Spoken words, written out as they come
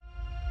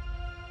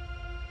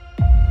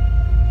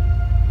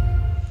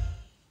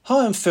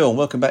Hi, I'm Phil and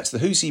welcome back to the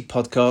Who's He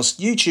Podcast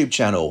YouTube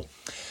channel.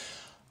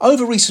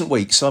 Over recent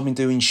weeks, I've been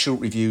doing short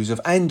reviews of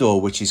Andor,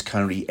 which is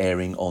currently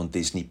airing on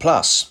Disney+.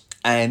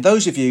 And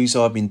those reviews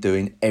I've been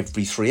doing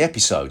every 3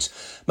 episodes,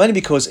 mainly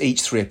because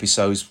each 3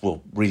 episodes,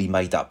 really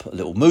made up a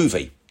little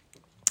movie.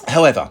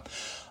 However,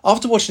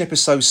 after watching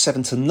episodes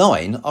 7 to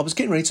 9, I was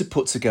getting ready to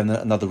put together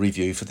another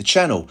review for the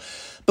channel.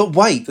 But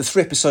wait, the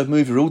 3-episode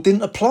movie rule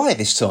didn't apply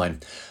this time.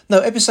 No,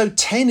 episode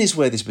 10 is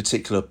where this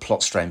particular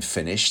plot strand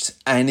finished,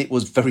 and it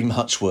was very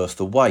much worth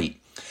the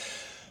wait.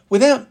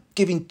 Without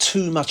giving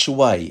too much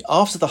away,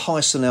 after the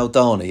heist on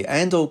Aldani,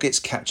 Andor gets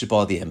captured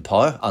by the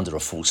Empire, under a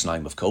false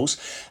name of course,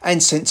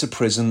 and sent to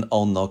prison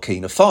on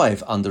Narkina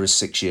 5 under a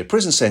 6-year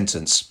prison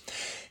sentence.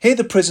 Here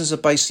the prisoners are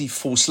basically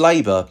forced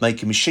labour,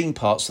 making machine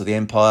parts for the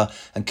Empire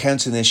and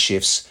counting their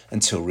shifts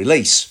until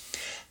release.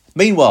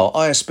 Meanwhile,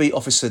 ISB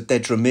officer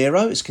Dedra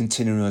Meero is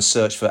continuing her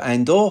search for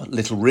Andor,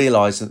 little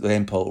realising that the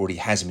Empire already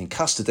has him in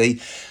custody,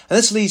 and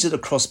this leads her to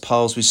cross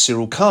paths with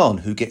Cyril Khan,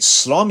 who gets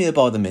slimier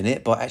by the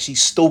minute by actually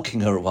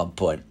stalking her at one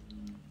point.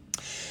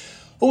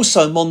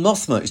 Also, Mon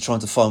Mothma is trying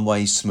to find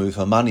ways to move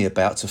her money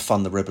about to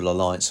fund the Rebel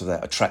Alliance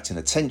without attracting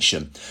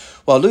attention,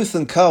 while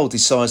Luthen Cal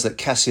decides that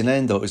Cassian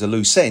Andor is a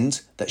loose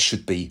end that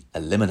should be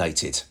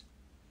eliminated.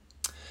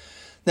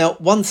 Now,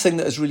 one thing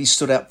that has really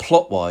stood out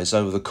plot-wise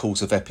over the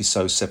course of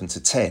episodes 7 to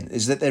 10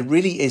 is that there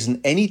really isn't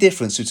any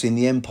difference between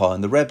the Empire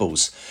and the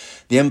Rebels.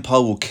 The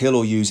Empire will kill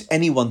or use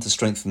anyone to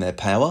strengthen their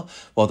power,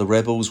 while the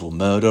Rebels will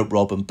murder,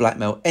 rob and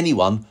blackmail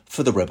anyone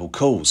for the Rebel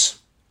cause.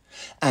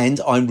 And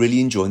I'm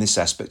really enjoying this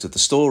aspect of the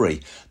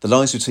story. The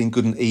lines between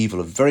good and evil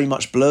are very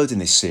much blurred in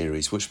this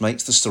series, which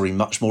makes the story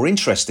much more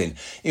interesting.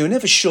 You're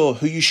never sure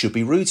who you should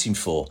be rooting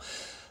for.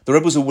 The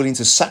rebels are willing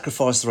to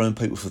sacrifice their own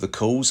people for the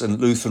cause, and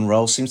Luthen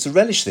Rael seems to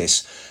relish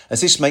this,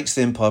 as this makes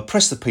the Empire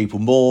press the people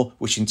more,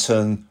 which in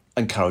turn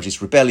encourages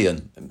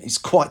rebellion. It's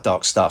quite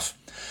dark stuff.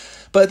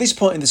 But at this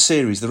point in the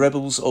series, the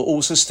rebels are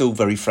also still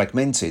very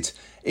fragmented.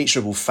 Each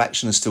rebel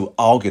faction is still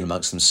arguing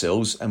amongst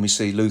themselves, and we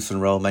see Luthen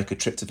Rael make a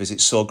trip to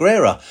visit Saw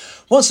Gerrera,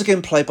 once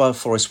again played by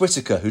Forrest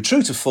Whitaker, who,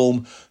 true to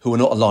form, who will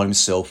not align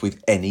himself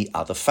with any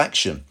other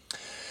faction.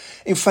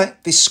 In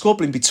fact, this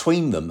squabbling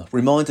between them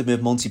reminded me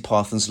of Monty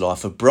Python's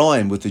Life of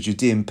Brian with the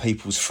Judean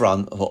People's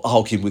Front, or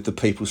arguing with the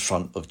People's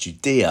Front of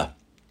Judea.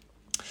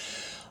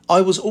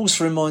 I was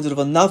also reminded of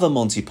another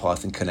Monty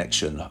Python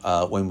connection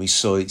when we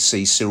see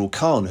Cyril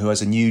Khan, who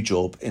has a new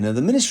job in an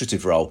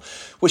administrative role,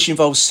 which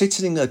involves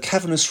sitting in a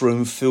cavernous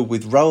room filled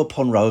with row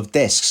upon row of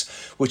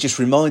desks, which just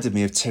reminded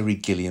me of Terry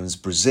Gilliam's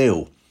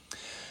Brazil.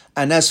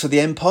 And as for the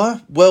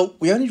Empire, well,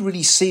 we only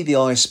really see the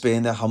ISB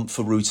in their hunt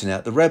for rooting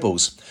out the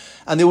rebels.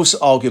 And they also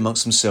argue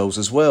amongst themselves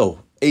as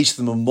well. Each of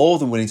them are more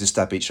than willing to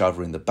stab each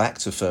other in the back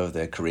to further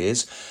their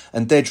careers,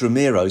 and Dedra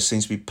Meero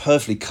seems to be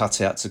perfectly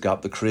cut out to go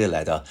up the career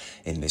ladder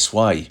in this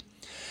way.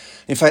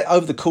 In fact,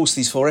 over the course of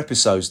these 4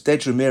 episodes,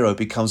 Dedra Meero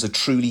becomes a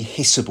truly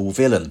hissable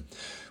villain.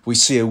 We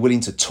see her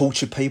willing to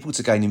torture people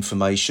to gain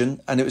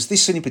information, and it was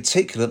this scene in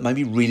particular that made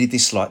me really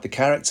dislike the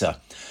character.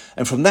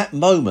 And from that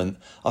moment,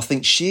 I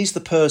think she's the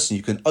person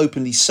you can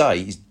openly say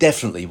is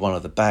definitely one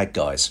of the bad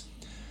guys.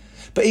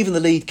 But even the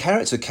lead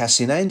character,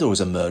 Cassian Andor,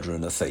 is a murderer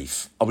and a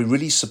thief. Are we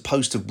really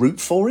supposed to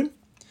root for him?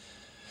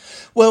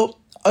 Well,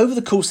 over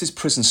the course of this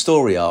prison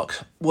story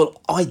arc,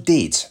 I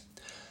did.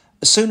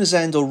 As soon as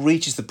Andor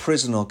reaches the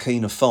prison on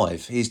Narkina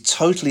 5, he is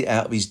totally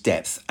out of his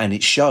depth, and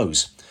it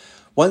shows.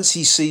 Once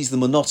he sees the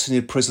monotony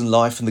of prison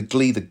life and the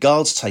glee the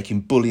guards take in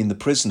bullying the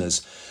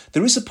prisoners,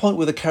 there is a point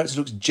where the character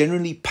looks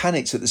genuinely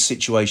panicked at the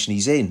situation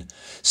he's in.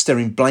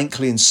 Staring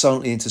blankly and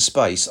silently into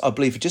space, I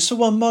believe just for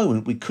one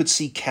moment we could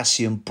see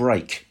Cassian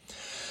break.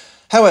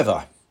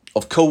 However,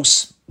 of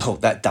course,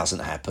 that doesn't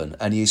happen,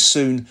 and he is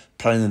soon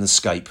planning an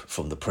escape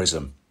from the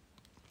prison.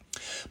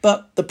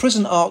 But the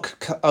prison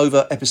arc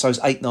over episodes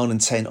 8, 9 and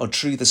 10 are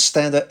truly the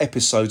standout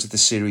episodes of the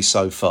series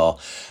so far,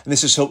 and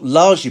this is helped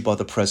largely by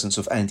the presence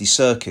of Andy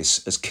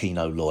Serkis as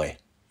Kino Loy.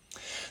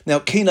 Now,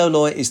 Kino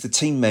Loy is the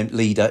team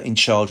leader in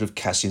charge of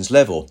Cassian's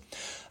level.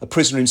 A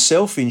prisoner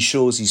himself, he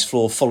ensures his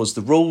floor follows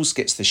the rules,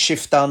 gets the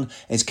shift done,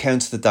 and is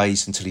counting the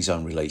days until his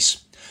own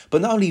release.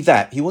 But not only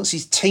that, he wants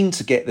his team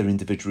to get their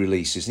individual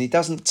releases, and he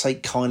doesn't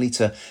take kindly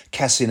to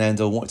Cassian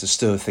Andor wanting to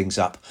stir things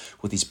up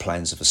with his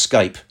plans of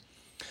escape.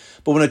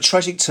 But when a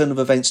tragic turn of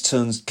events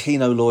turns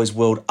Kino Loy's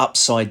world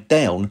upside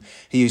down,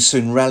 he is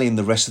soon rallying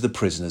the rest of the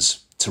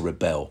prisoners to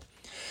rebel.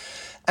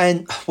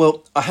 And,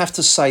 I have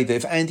to say that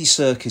if Andy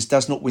Serkis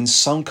does not win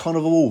some kind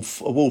of award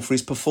for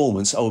his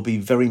performance, I will be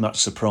very much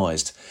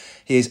surprised.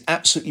 He is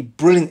absolutely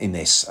brilliant in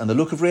this, and the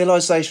look of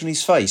realisation on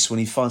his face when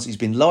he finds he's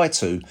been lied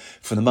to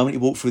from the moment he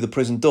walked through the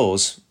prison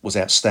doors was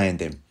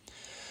outstanding.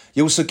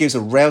 He also gives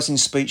a rousing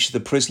speech to the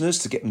prisoners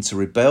to get them to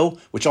rebel,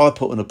 which I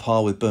put on a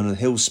par with Bernard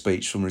Hill's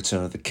speech from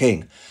Return of the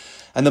King.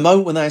 And the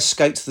moment when they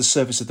escape to the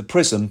surface of the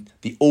prison,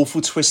 the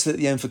awful twist at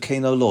the end for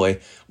Kino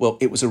Loy,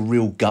 it was a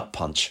real gut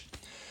punch.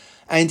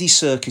 Andy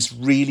Serkis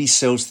really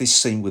sells this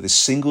scene with a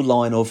single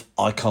line of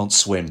 "I can't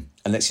swim"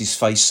 and lets his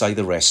face say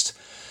the rest.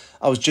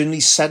 I was genuinely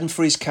saddened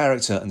for his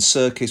character, and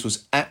Serkis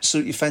was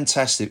absolutely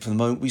fantastic from the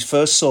moment we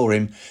first saw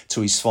him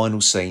to his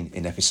final scene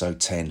in episode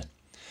 10.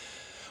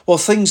 While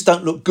things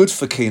don't look good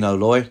for Kino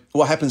Loy,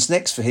 what happens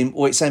next for him,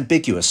 well, it's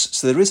ambiguous,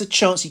 so there is a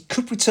chance he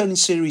could return in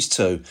Series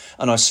 2,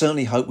 and I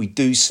certainly hope we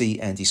do see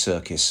Andy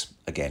Serkis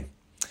again.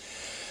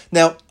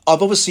 Now,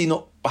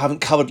 I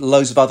haven't covered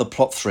loads of other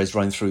plot threads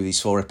running through these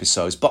 4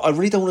 episodes, but I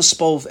really don't want to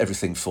spoil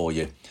everything for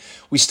you.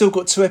 We still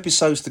got 2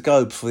 episodes to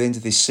go before the end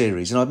of this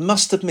series, and I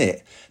must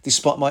admit,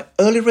 despite my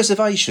early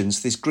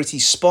reservations, this gritty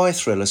spy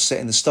thriller set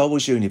in the Star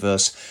Wars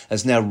universe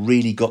has now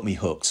really got me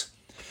hooked.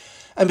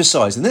 And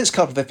besides, in the next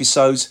couple of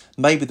episodes,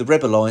 maybe the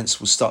Rebel Alliance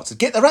will start to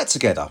get their act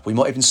together. We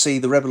might even see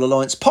the Rebel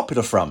Alliance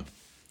Popular Front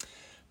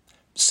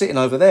sitting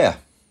over there.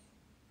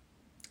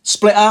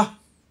 Splitter!